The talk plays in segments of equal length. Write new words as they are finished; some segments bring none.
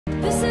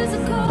This is a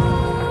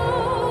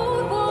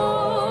cold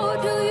war.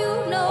 Do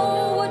you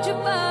know what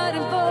you're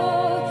fighting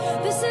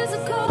for? This is a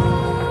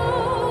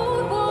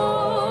cold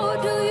war.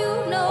 Do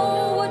you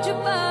know what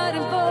you're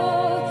fighting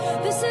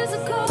for? This is a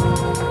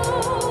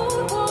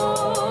cold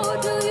war.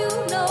 Do you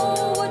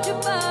know what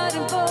you're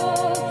fighting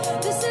for?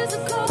 This is a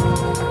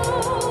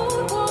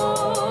cold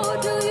war.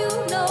 Do you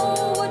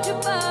know what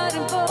you're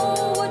fighting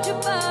for? What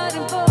you're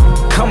fighting for?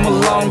 Come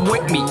along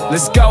with me,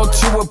 let's go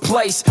to a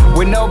place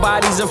where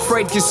nobody's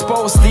afraid to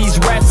expose these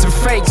rats and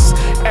fakes.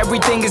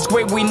 Everything is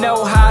great, we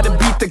know how to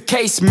beat the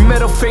case.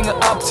 Middle finger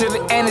up to the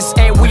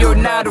NSA, we are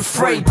not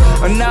afraid.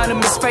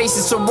 Anonymous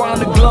faces around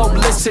the globe,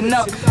 listen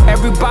up.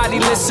 Everybody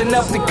listen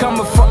up, they're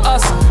coming for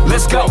us.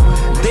 Let's go.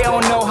 They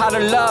don't know how to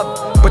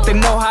love, but they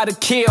know how to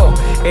kill,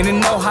 and they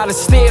know how to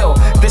steal.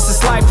 This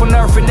is life on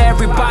earth and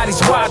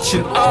everybody's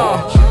watching.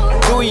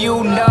 Do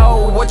you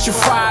know what you're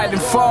fighting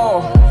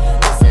for?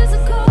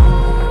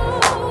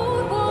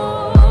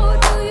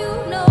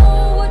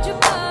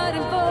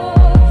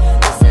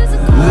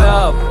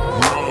 Love,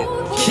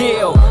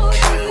 kill,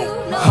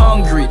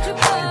 hungry,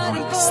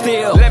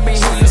 still. Let me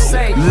hear you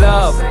say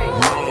love,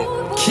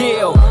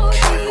 kill,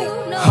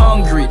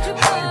 hungry,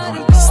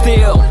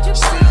 still.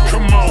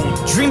 Come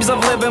on. Dreams of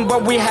living,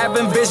 but we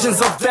having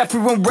visions of death.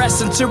 We won't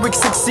rest until we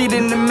succeed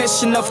in the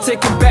mission of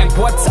taking back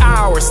what's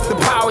ours. The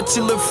power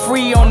to live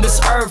free on this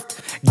earth,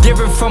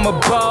 given from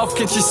above.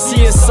 Can't you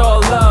see it's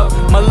all love?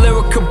 My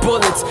lyrical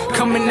bullets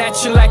coming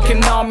at you like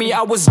an army.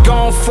 I was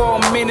gone for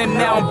a minute,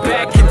 now I'm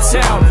back in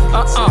town.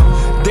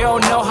 They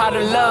don't know how to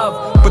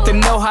love, but they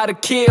know how to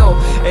kill,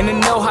 and they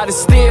know how to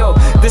steal.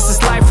 This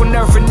is life on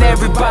earth and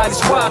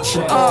everybody's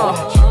watching.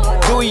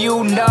 Do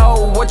you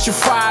know what you're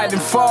fighting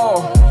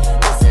for?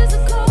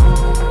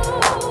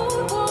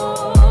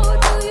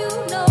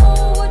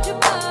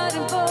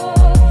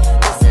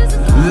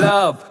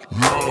 Love,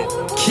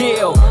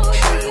 kill,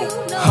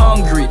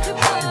 hungry,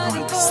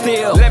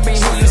 still. Let me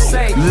hear you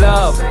say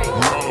love,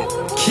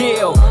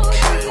 kill,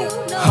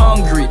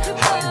 hungry,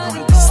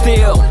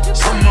 still.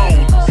 Come on.